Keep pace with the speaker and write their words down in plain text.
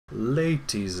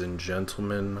Ladies and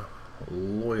gentlemen,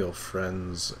 loyal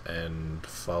friends and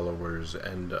followers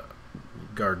and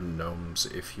garden gnomes,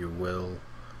 if you will,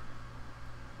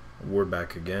 we're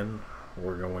back again.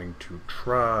 We're going to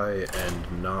try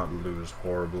and not lose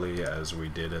horribly as we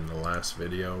did in the last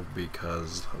video,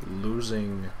 because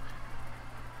losing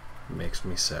makes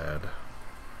me sad.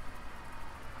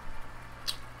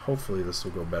 Hopefully this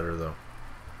will go better though.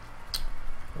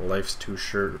 Life's too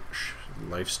short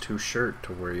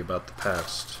to worry about the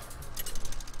past.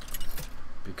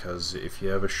 Because if you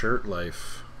have a shirt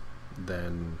life,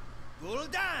 then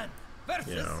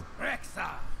you know,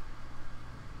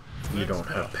 you don't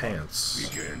have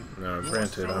pants. Now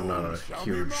granted, I'm not a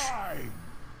huge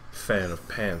fan of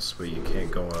pants, but you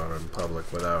can't go out in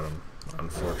public without them,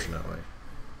 unfortunately.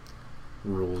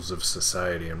 Rules of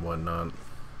society and whatnot.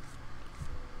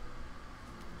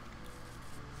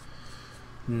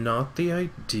 Not the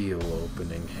ideal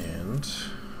opening hand,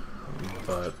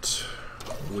 but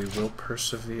we will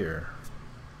persevere.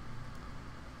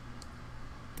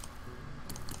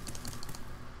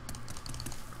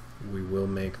 We will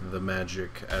make the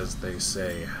magic, as they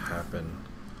say, happen.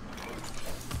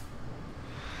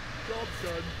 Job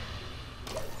done.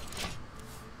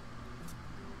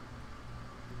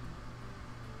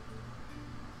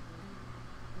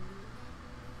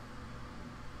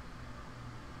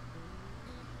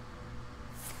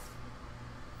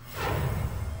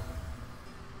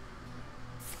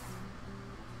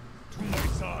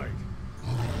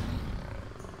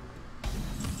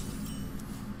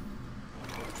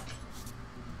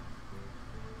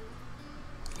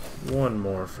 One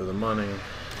more for the money,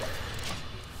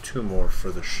 two more for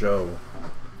the show,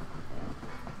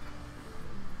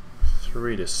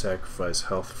 3 to sacrifice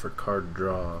health for card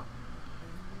draw,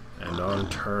 and on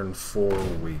turn 4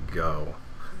 we go.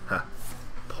 Ha!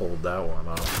 Pulled that one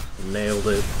off. Nailed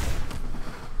it.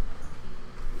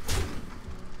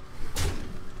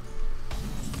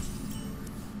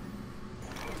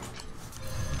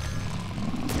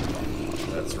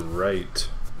 That's right.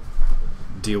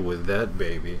 Deal with that,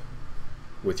 baby,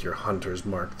 with your hunter's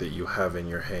mark that you have in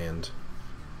your hand.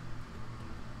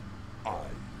 I let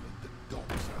the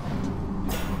dogs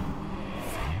out.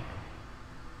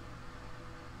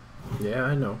 Yeah,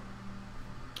 I know.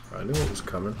 I knew it was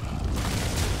coming.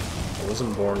 I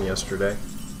wasn't born yesterday.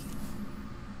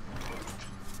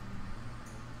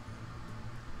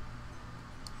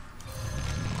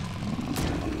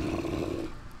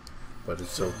 But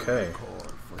it's okay.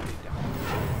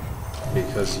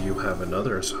 Because you have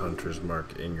another hunter's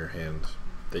mark in your hand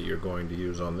that you're going to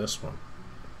use on this one.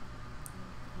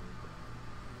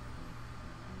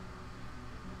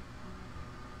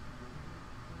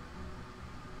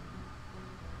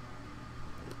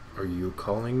 Are you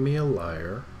calling me a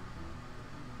liar?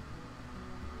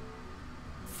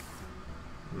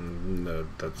 No,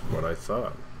 that's what I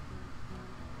thought.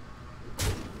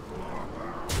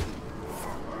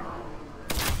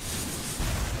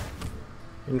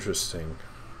 Interesting.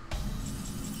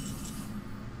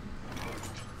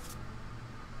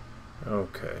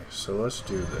 Okay, so let's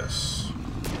do this.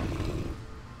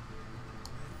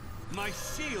 My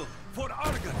shield for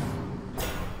Argon.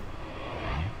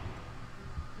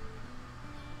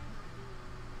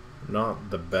 Not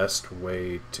the best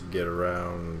way to get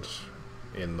around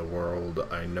in the world,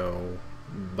 I know,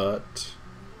 but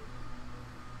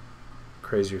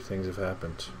crazier things have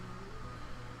happened.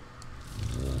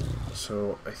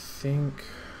 So I think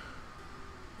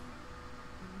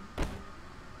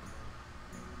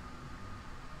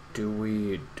do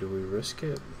we risk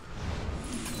it?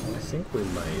 I think we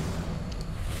might.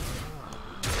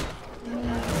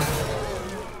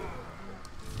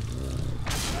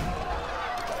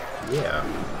 Yeah,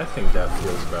 I think that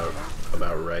feels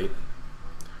about right.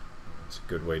 It's a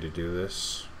good way to do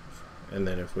this. And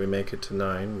then if we make it to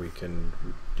 9, we can,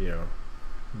 you know,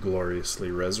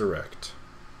 gloriously resurrect.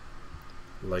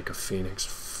 Like a phoenix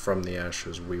from the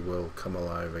ashes, we will come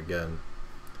alive again.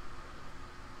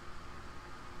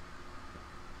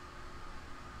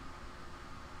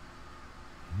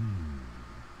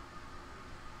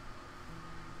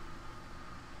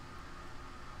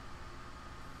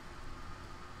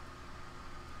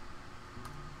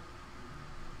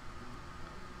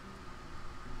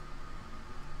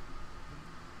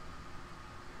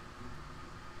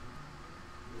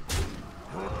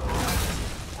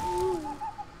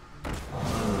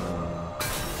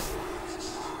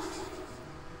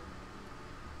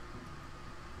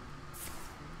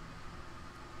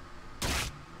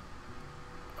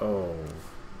 Oh.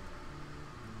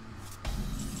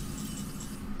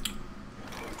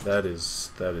 That is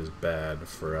bad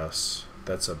for us.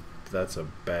 That's a that's a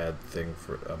bad thing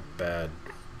for bad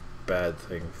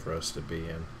thing for us to be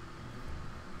in.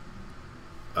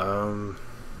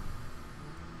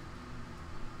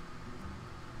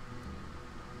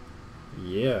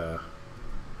 Yeah.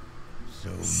 So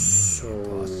many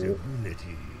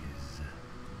possibilities.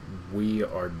 We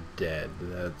are dead.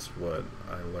 That's what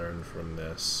I learned from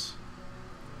this.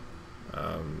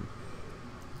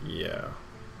 Yeah.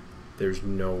 There's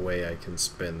no way I can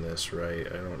spin this right.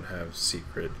 I don't have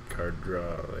secret card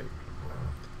draw. Like,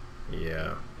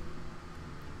 yeah.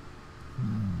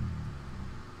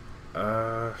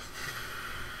 Well,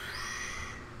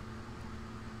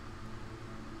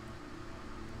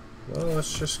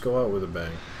 let's just go out with a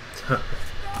bang.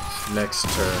 Next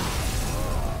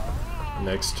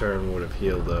turn would have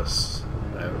healed us.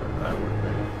 That would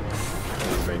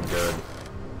have been good.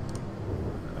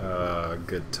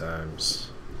 Good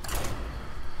times.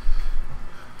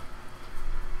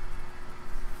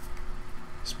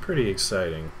 It's pretty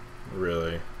exciting,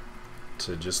 really,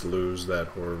 to just lose that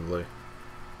horribly.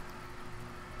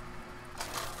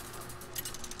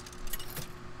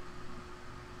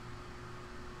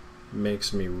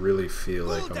 Makes me really feel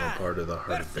like I'm a part of the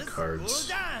heart of the cards.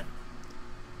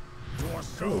 Oh,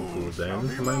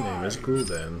 Gul'dan. My name is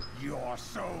Gul'dan. Your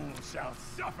soul shall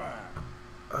suffer.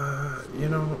 You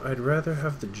know, I'd rather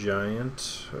have the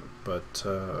giant, but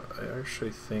I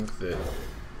actually think that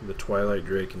the Twilight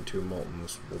Drake and 2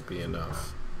 Moltons will be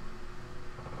enough.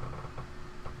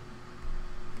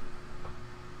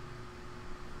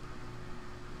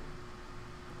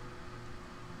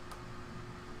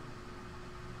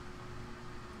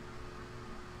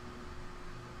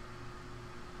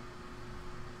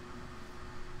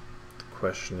 The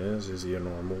question is he a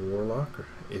normal warlock, or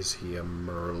is he a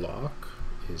murloc?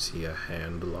 Is he a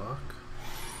handlock?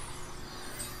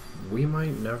 We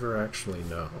might never actually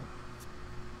know.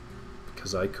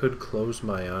 Because I could close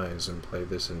my eyes and play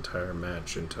this entire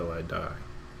match until I die.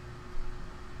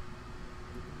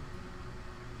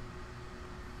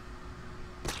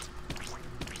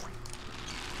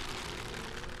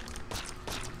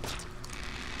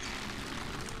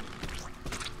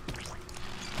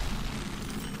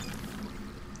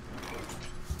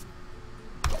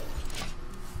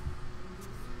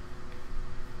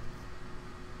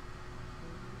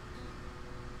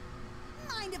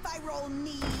 If I roll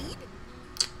need.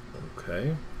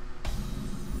 Okay.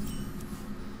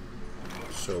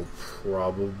 So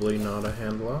probably not a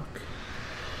handlock.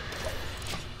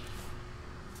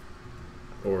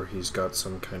 Or he's got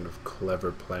some kind of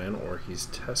clever plan, or he's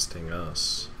testing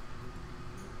us.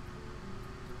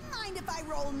 Mind if I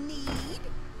roll need?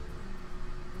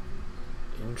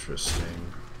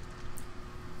 Interesting.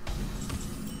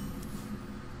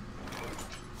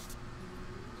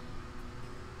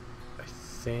 I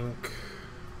think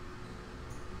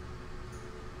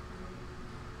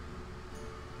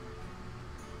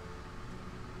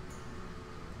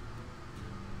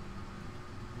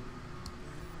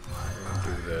I'll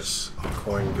do this. The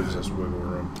coin gives us wiggle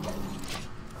room.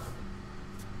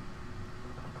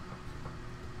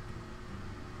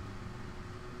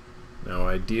 Now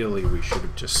ideally we should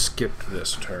have just skipped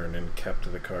this turn and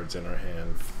kept the cards in our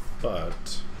hand,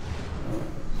 but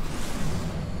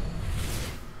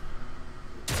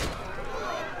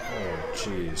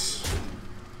jeez.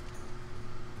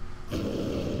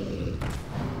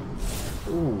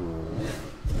 Ooh.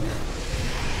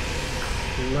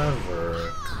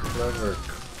 Clever. Clever,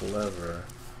 clever.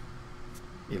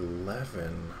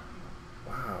 11.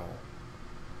 Wow.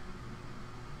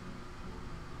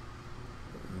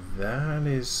 That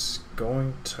is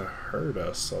going to hurt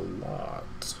us a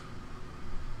lot.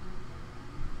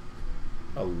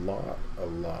 A lot, a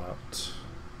lot.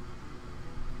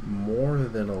 More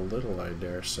than a little, I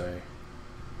dare say.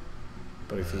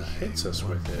 But if he hits us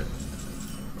with it,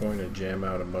 I'm going to jam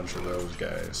out a bunch of those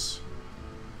guys.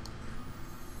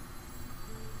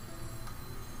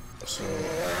 So,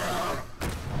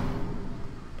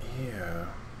 yeah.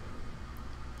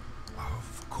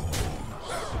 Of course.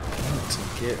 To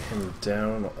get him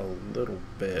down a little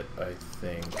bit, I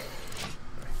think.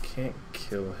 I can't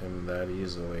kill him that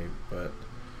easily, but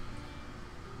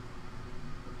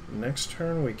next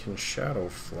turn we can Shadow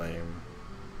Flame.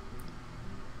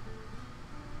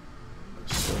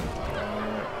 So,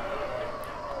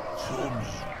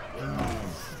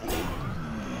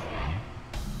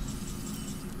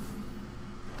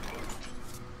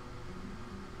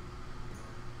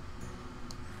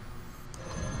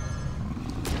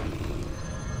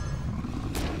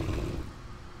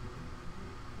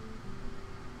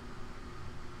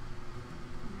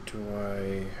 do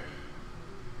I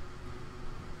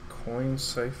coin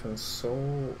Siphon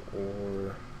Soul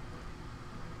or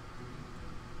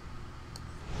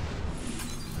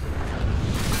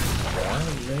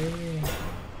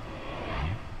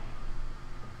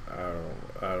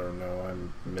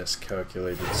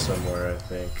miscalculated somewhere, I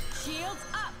think. Shields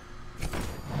up.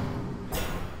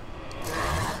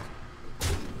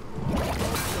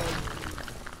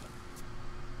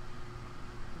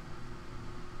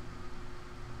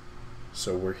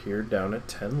 So we're here down at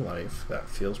 10 life. That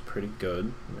feels pretty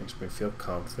good. Makes me feel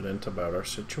confident about our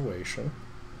situation.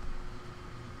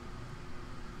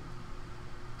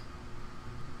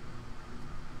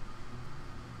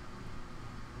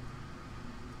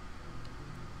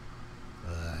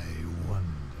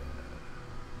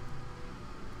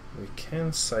 We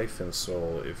can Siphon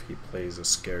Soul if he plays a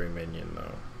scary minion,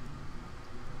 though.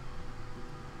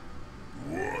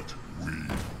 What we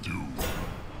do.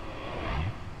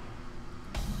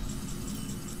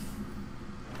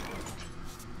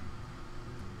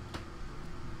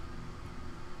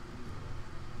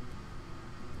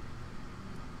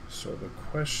 So the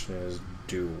question is,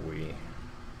 do we?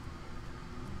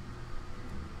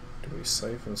 Do we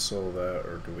Siphon Soul that,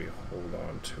 or do we hold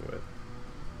on to it?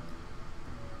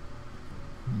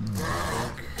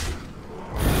 Not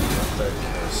that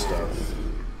kind of stuff.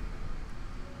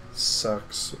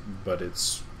 Sucks, but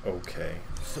it's okay.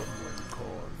 Someone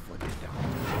call for the doctor.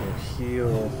 We'll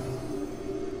heal.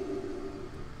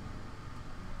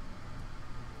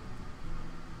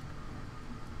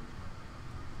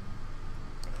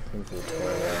 I think we'll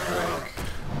Twilight Break.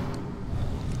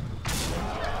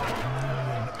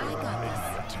 I got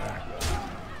this.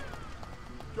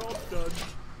 Job done.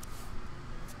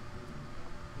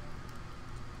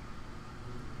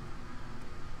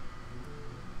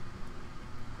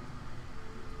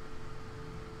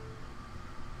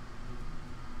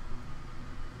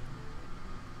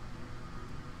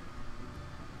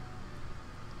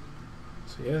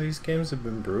 So yeah, these games have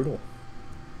been brutal.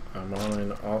 I'm on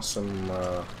an awesome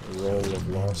roll of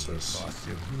losses.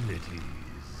 Possibilities.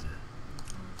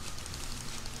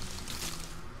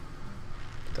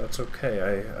 That's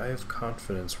okay. I have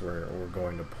confidence we're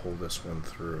going to pull this one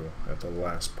through at the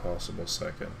last possible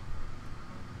second.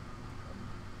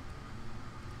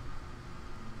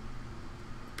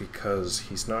 Because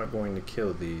he's not going to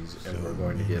kill these, and we're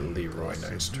going to get Leroy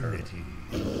next turn.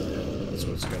 That's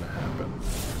what's going to happen.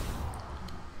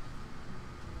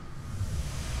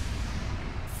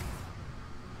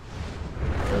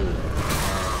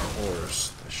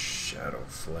 The Shadow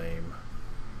Flame.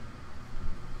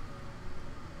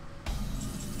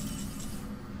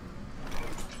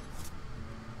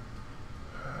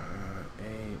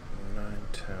 Eight, 9,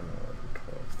 10, 11,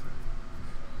 12,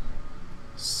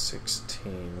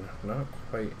 16. Not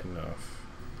quite enough.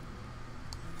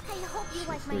 I hope you See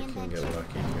like if my we can get invention.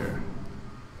 lucky here.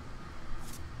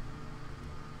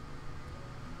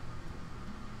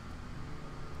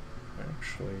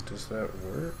 Actually, does that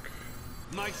work?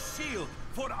 My shield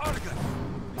for Argon.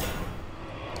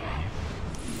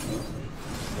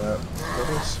 That put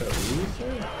us at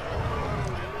lethal?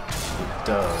 It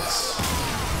does.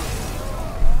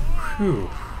 Whew.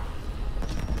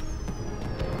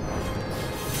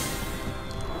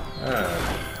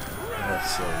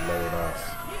 That's a load off.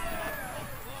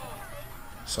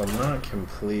 So I'm not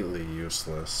completely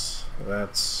useless.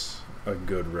 That's a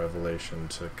good revelation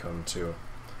to come to.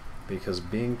 Because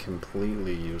being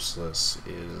completely useless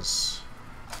is...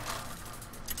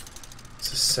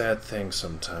 it's a sad thing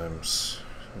sometimes.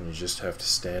 And you just have to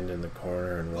stand in the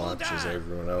corner and watch as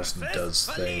everyone else does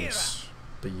things.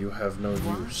 But you have no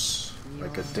use.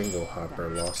 Like a dingle hopper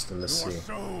lost in the Your sea.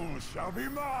 soul shall be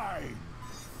mine.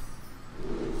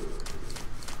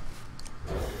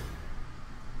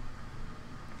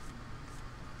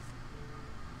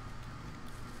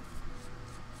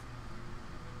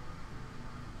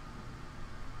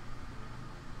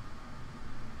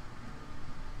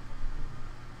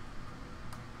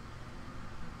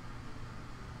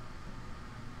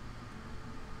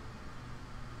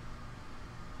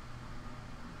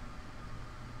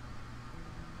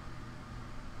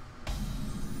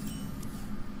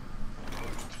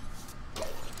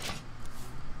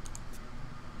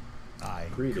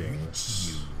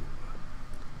 Greetings.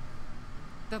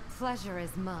 The pleasure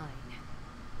is mine.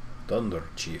 Dunder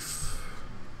Chief.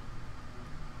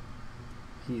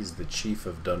 He's the Chief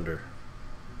of Dunder.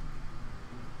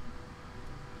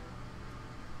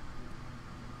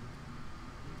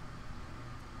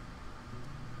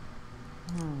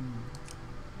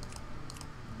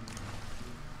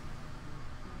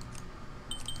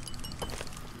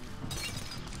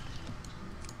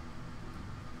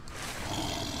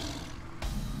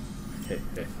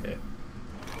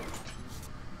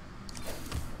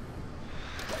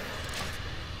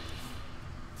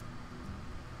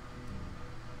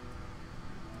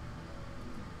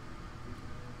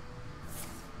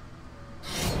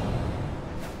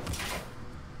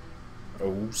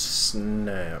 Oh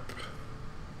snap.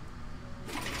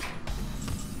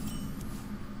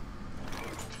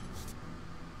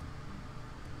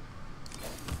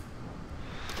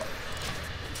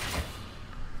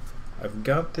 I've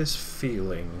got this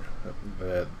feeling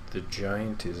that the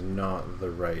giant is not the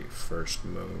right first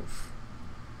move.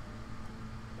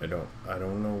 I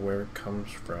don't know where it comes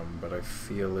from, but I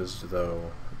feel as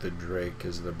though the Drake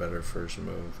is the better first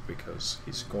move because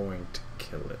he's going to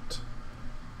kill it.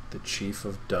 The Chief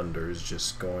of Dunder is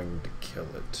just going to kill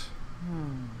it.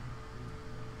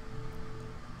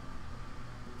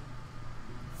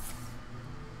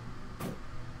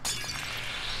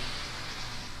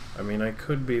 I mean, I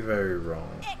could be very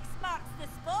wrong. X marks the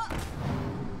spot.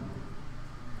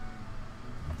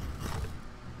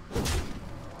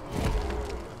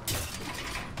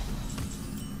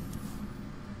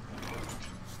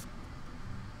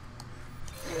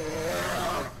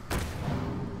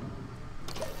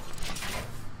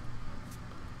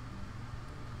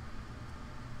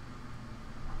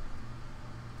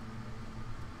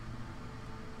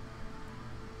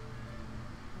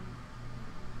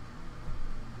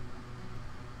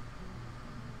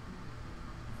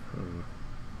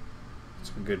 It's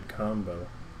a good combo.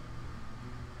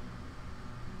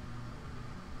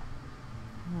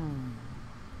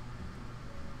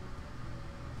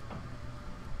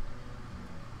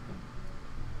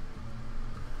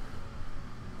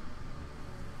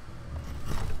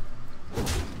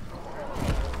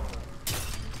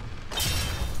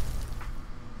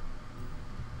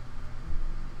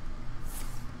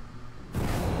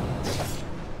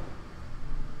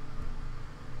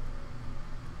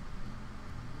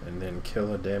 And then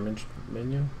kill a damaged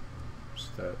minion? What's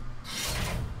that?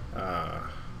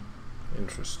 Ah,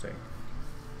 interesting.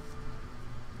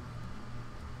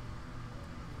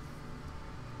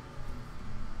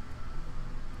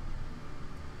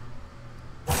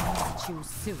 Too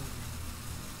soon.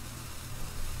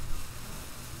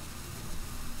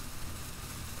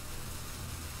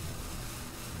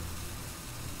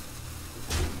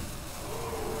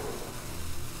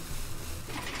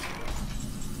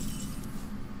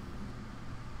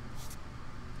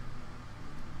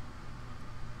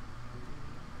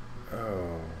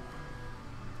 Oh.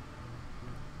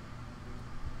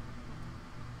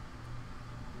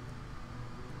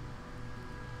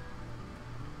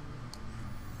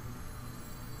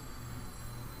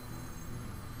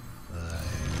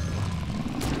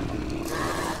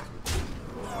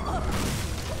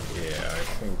 I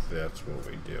think that's what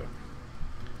we do.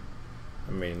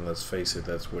 I mean, let's face it,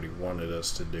 that's what he wanted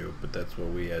us to do, but that's what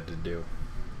we had to do.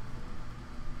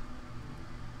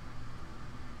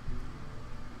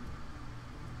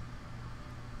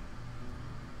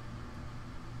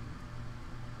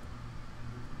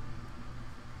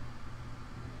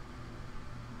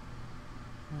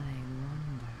 I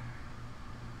wonder.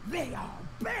 They are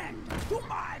bend to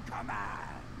my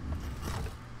command.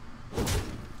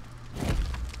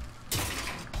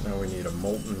 Now we need a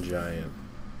molten giant.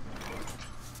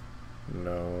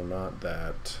 No, not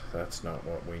that. That's not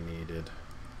what we needed.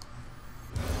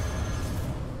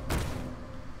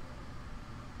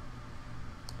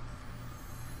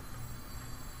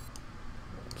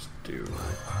 Let's do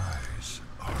Eyes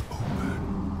are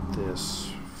open.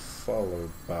 this, followed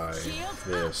by Shields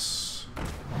this,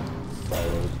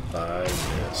 followed by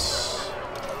this.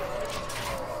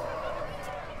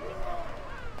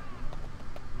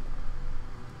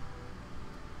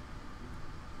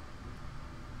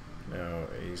 Now,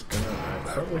 he's gonna... I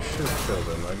probably should have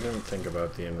killed him. I didn't think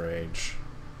about the enrage.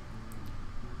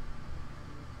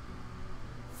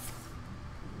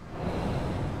 Oh,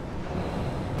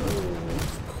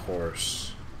 of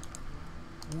course.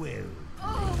 Well,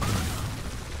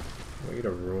 Way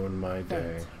to ruin my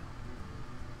day.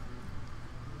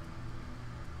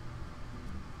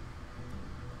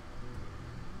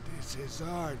 This is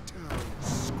our town,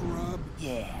 scrub.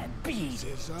 Yeah, beat This it.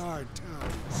 is our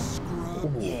town,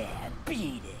 scrub. Ooh. Yeah,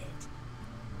 beat it.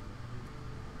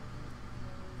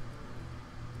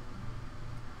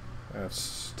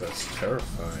 That's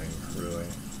terrifying, really.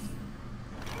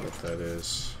 What that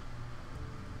is.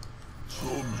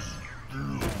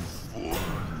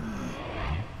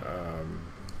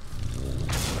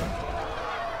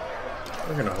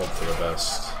 We're gonna hope for the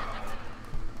best.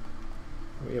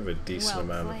 We have a decent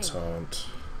Well amount of played. taunt.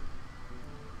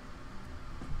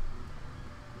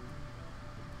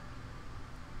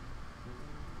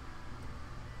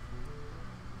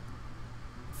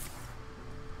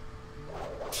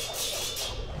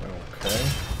 Okay,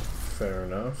 fair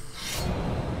enough.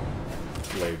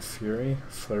 Blade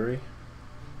Flurry.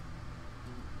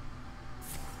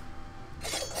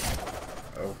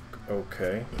 Oh,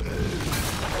 Okay.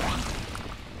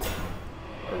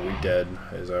 Are we dead?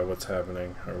 Is that what's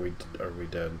happening? Are we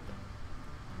dead?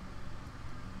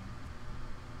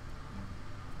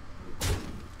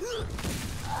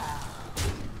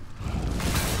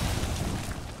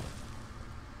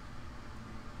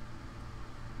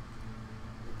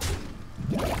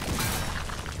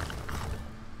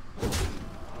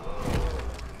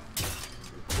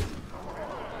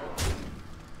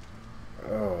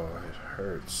 Oh, it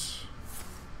hurts.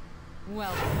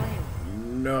 Well played.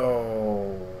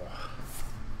 No.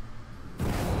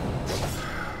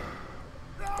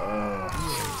 Oh.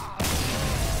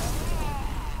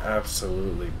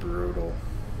 Absolutely brutal.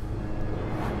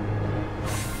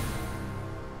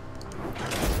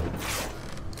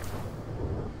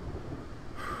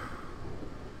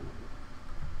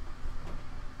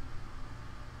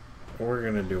 We're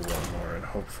gonna do one more and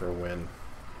hope for a win.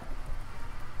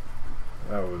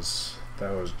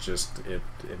 That was just it.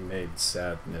 It made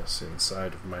sadness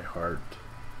inside of my heart.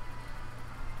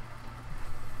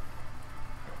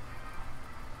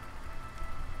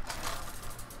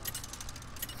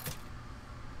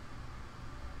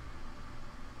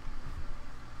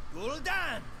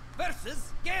 Gul'dan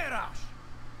versus Garrosh.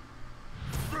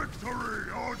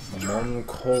 Victory or death!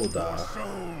 Monkolda.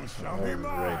 Soul shall be Alrighty.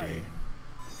 mine!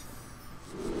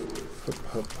 Hup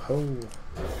hup ho.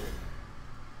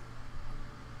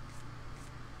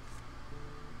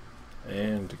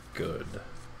 And good.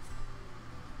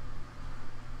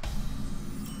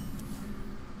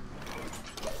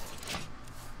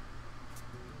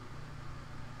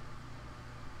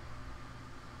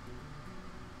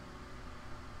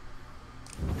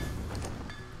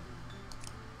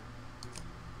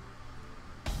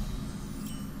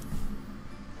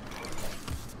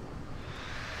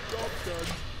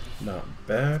 Not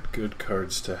bad, good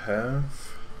cards to have.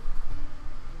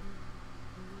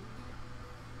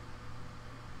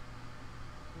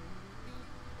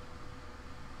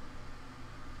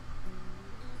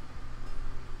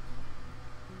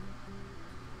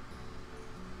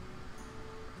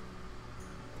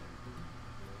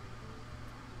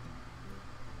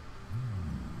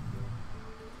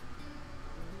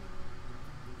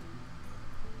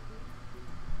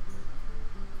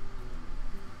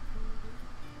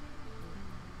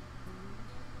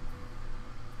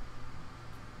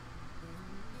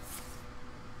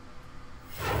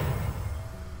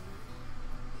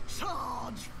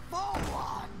 Charge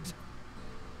forward!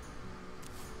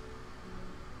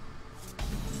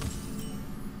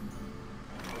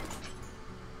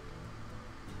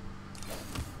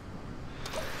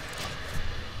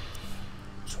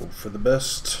 Let's hope for the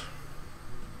best.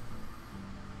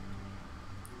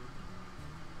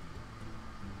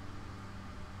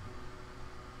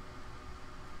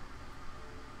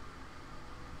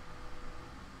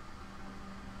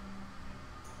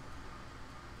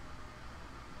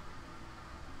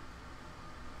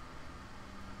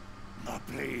 My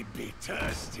blade be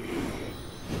thirsty.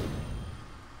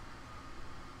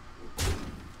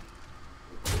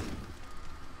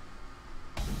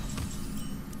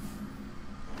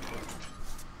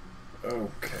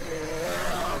 Okay.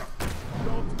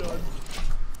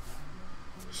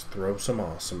 Just throw some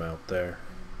awesome out there.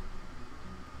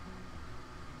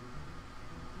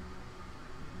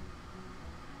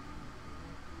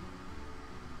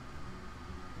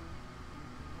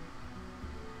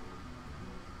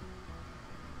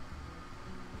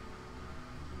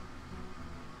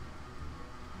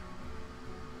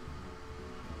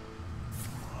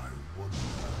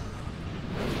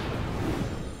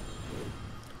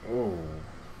 Oh.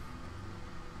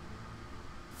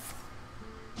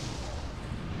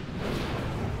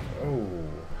 Oh.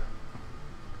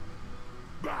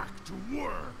 Back to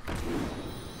work.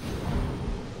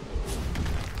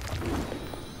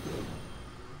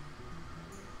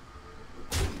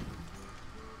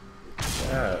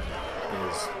 That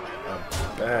is a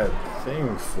bad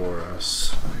thing for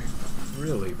us. A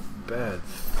really bad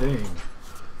thing.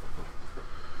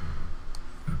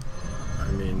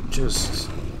 I mean, just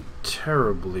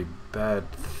terribly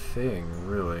bad thing,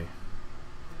 really.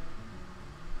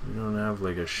 We don't have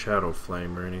like a shadow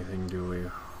flame or anything, do we?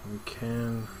 We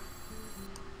can.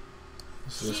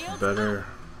 Is this better?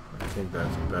 I think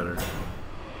that's better.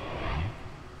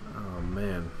 Oh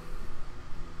man.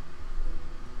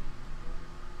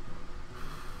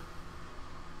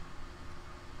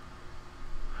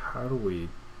 How do we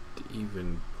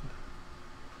even...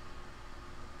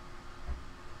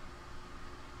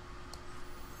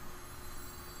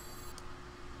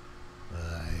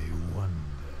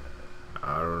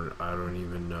 I don't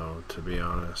even know, to be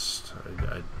honest.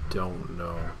 I don't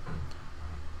know.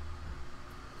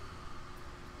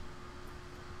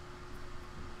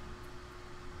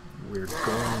 We're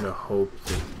going to hope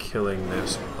that killing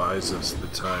this buys us the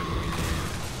time we need.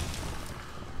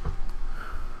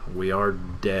 We are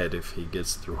dead if he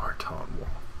gets through our taunt wall.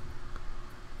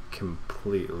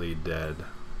 Completely dead.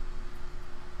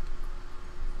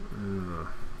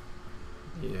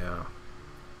 Yeah.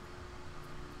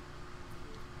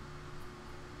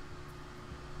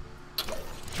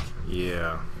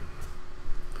 Yeah.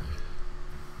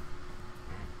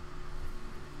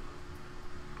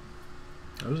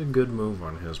 That was a good move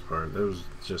on his part. That was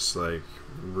just like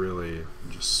really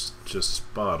just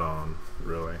spot on,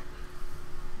 really.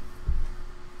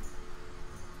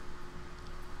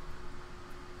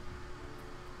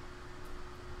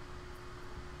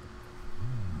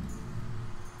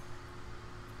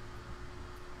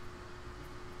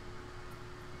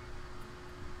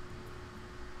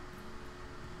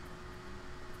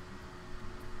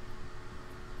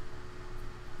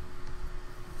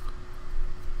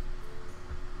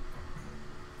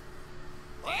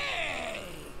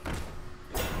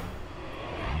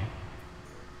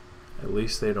 At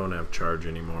least they don't have charge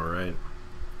anymore, right?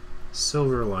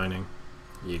 Silver lining.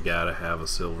 You gotta have a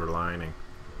silver lining.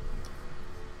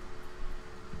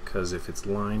 Because if it's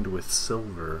lined with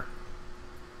silver,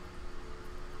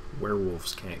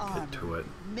 werewolves can't get to it.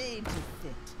 Made to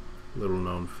fit. Little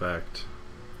known fact.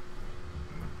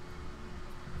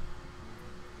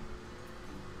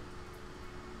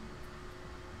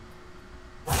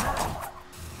 I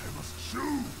must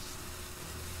choose.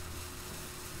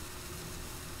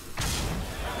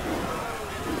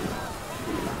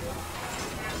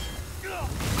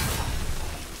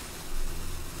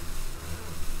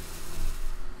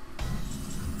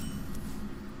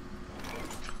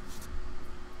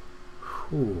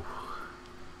 Ooh.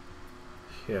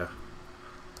 Yeah.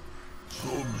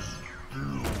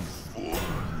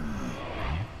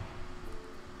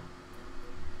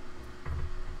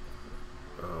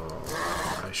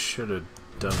 Oh, I should have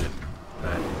done it.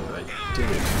 I did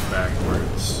it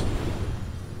backwards.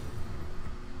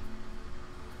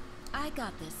 I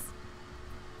got this.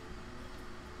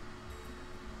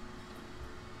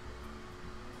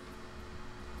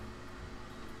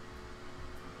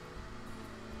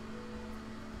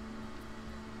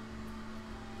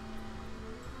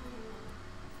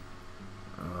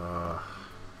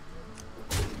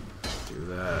 Do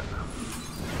that.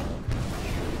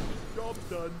 Job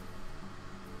done.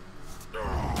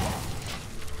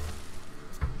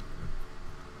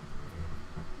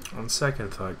 On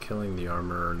second thought, killing the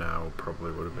armorer now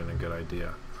probably would have been a good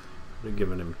idea. Would have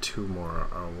given him two more,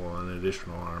 well, an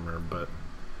additional armor, but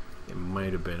it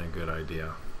might have been a good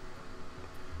idea.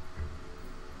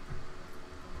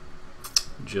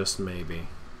 Just maybe.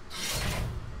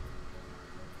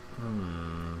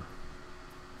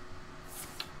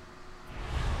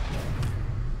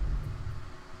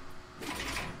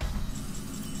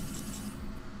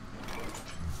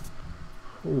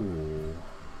 Ooh.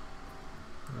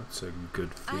 That's a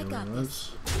good feeling. I got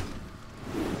this.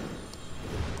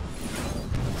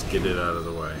 Let's get it out of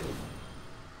the way.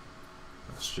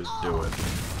 Let's just do it.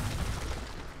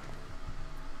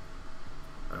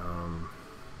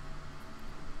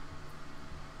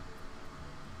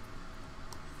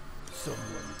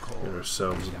 Get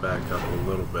ourselves back up a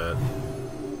little bit.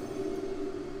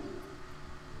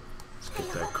 Let's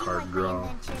get that card draw.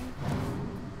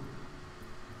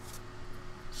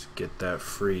 Let's get that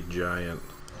free giant.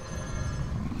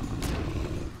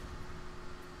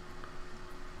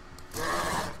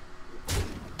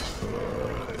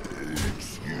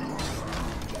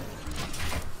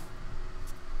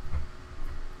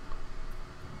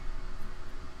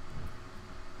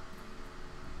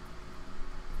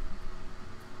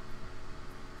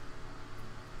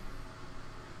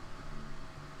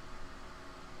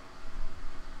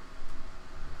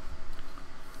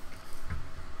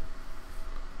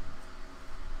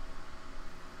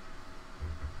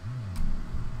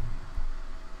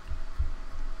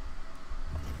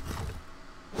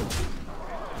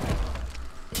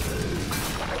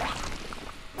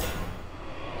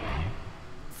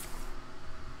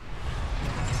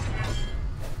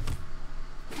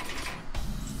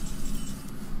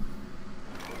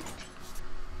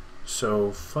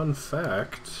 So, fun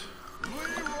fact.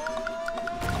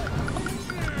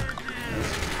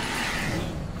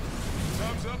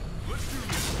 Thumbs up. Let's do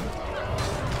this.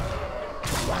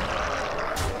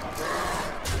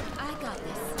 I got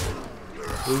this.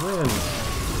 We win.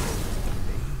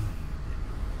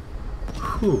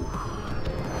 Whew.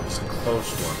 It's a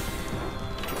close one.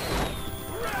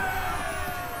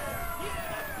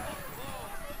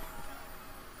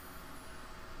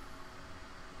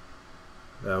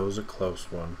 That was a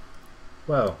close one.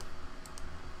 Well,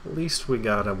 At least we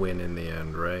got a win in the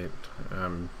end, right?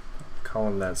 I'm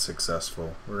calling that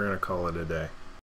successful. We're gonna call it a day.